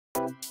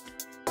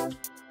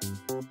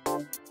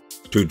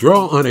To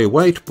draw on a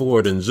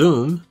whiteboard in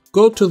Zoom,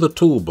 go to the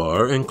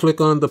toolbar and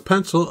click on the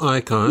pencil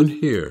icon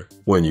here.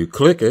 When you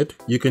click it,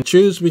 you can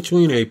choose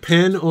between a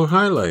pen or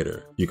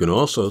highlighter. You can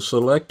also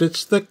select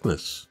its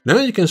thickness. Now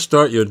you can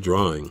start your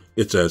drawing.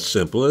 It's as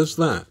simple as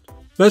that.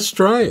 Let's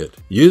try it.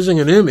 Using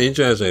an image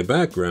as a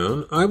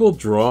background, I will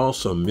draw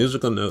some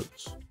musical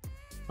notes.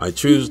 I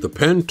choose the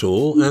pen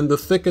tool and the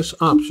thickest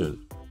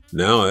option.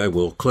 Now I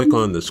will click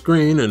on the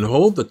screen and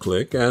hold the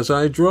click as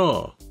I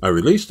draw. I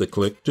release the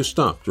click to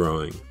stop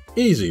drawing.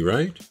 Easy,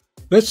 right?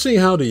 Let's see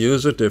how to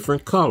use a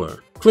different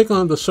color. Click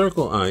on the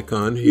circle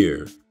icon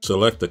here.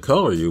 Select the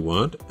color you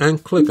want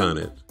and click on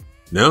it.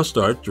 Now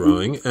start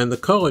drawing and the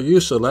color you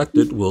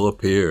selected will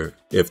appear.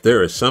 If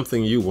there is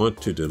something you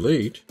want to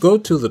delete, go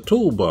to the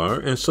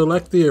toolbar and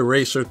select the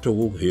eraser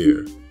tool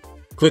here.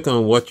 Click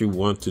on what you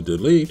want to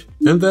delete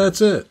and that's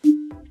it.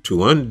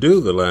 To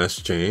undo the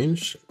last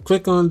change,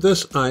 click on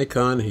this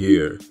icon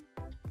here.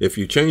 If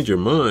you change your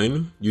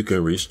mind, you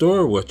can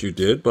restore what you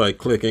did by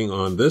clicking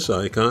on this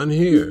icon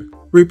here.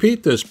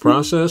 Repeat this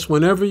process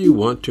whenever you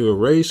want to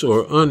erase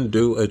or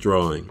undo a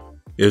drawing.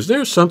 Is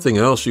there something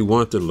else you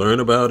want to learn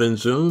about in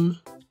Zoom?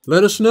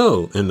 Let us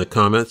know in the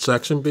comment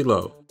section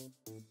below.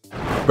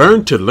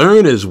 Burn to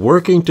Learn is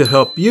working to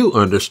help you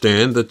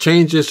understand the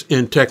changes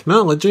in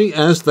technology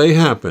as they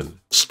happen.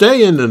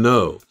 Stay in the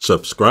know.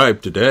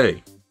 Subscribe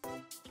today.